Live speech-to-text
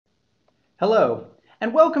Hello,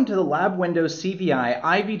 and welcome to the LabWindows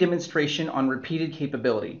CVI IV demonstration on repeated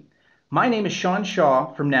capability. My name is Sean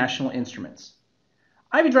Shaw from National Instruments.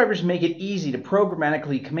 IV drivers make it easy to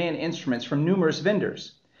programmatically command instruments from numerous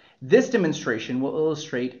vendors. This demonstration will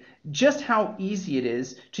illustrate just how easy it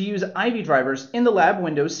is to use IV drivers in the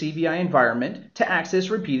LabWindows CVI environment to access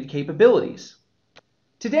repeated capabilities.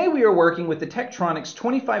 Today we are working with the Tektronix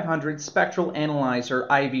 2500 Spectral Analyzer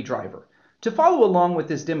IV driver. To follow along with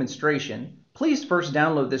this demonstration, please first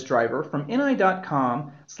download this driver from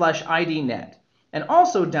ni.com/idnet and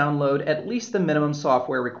also download at least the minimum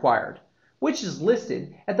software required, which is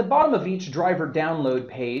listed at the bottom of each driver download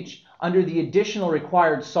page under the Additional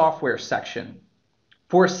Required Software section.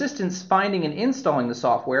 For assistance finding and installing the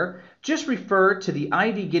software, just refer to the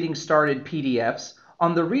IV Getting Started PDFs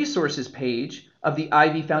on the Resources page of the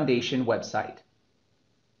IV Foundation website.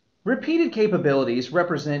 Repeated capabilities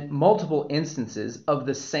represent multiple instances of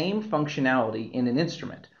the same functionality in an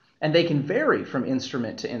instrument, and they can vary from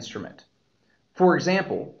instrument to instrument. For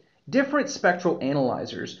example, different spectral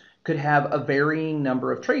analyzers could have a varying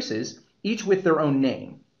number of traces, each with their own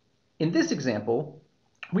name. In this example,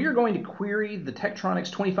 we are going to query the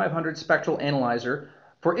Tektronix 2500 Spectral Analyzer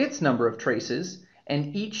for its number of traces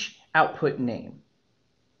and each output name.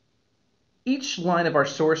 Each line of our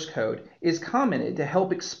source code is commented to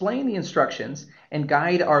help explain the instructions and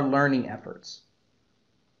guide our learning efforts.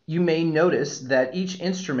 You may notice that each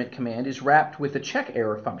instrument command is wrapped with a check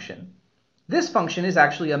error function. This function is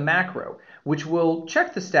actually a macro, which will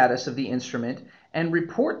check the status of the instrument and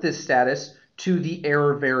report this status to the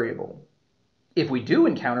error variable. If we do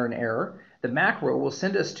encounter an error, the macro will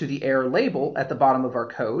send us to the error label at the bottom of our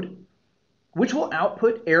code, which will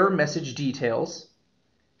output error message details,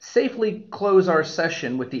 safely close our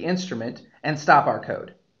session with the instrument, and stop our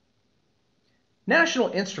code. National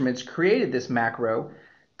Instruments created this macro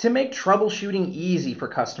to make troubleshooting easy for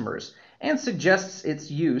customers and suggests its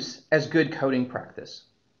use as good coding practice.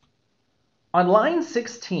 On line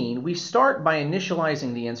 16, we start by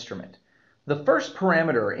initializing the instrument. The first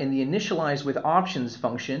parameter in the Initialize with Options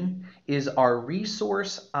function is our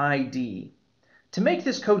resource ID. To make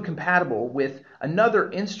this code compatible with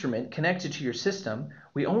another instrument connected to your system,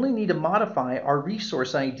 we only need to modify our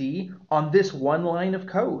resource ID on this one line of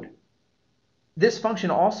code. This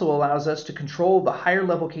function also allows us to control the higher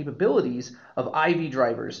level capabilities of IV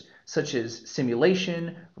drivers, such as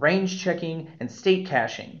simulation, range checking, and state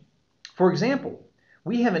caching. For example,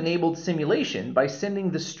 we have enabled simulation by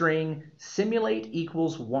sending the string simulate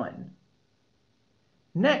equals 1.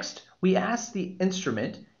 Next, we ask the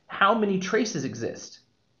instrument how many traces exist.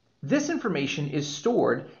 This information is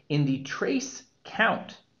stored in the trace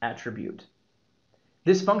count attribute.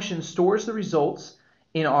 This function stores the results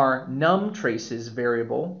in our num traces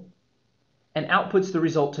variable and outputs the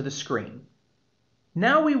result to the screen.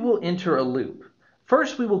 Now we will enter a loop.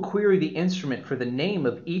 First, we will query the instrument for the name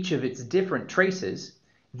of each of its different traces,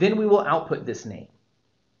 then we will output this name.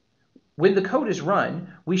 When the code is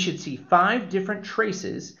run, we should see 5 different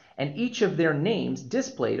traces and each of their names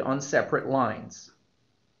displayed on separate lines.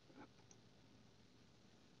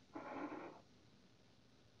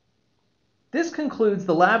 This concludes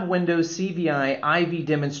the LabWindows CVI IV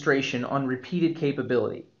demonstration on repeated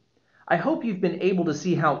capability. I hope you've been able to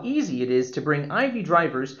see how easy it is to bring IV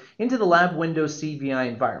drivers into the LabWindows CVI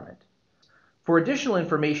environment. For additional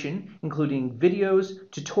information, including videos,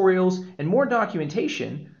 tutorials, and more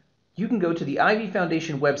documentation, you can go to the IV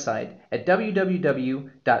Foundation website at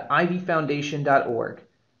www.ivfoundation.org.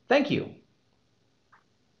 Thank you.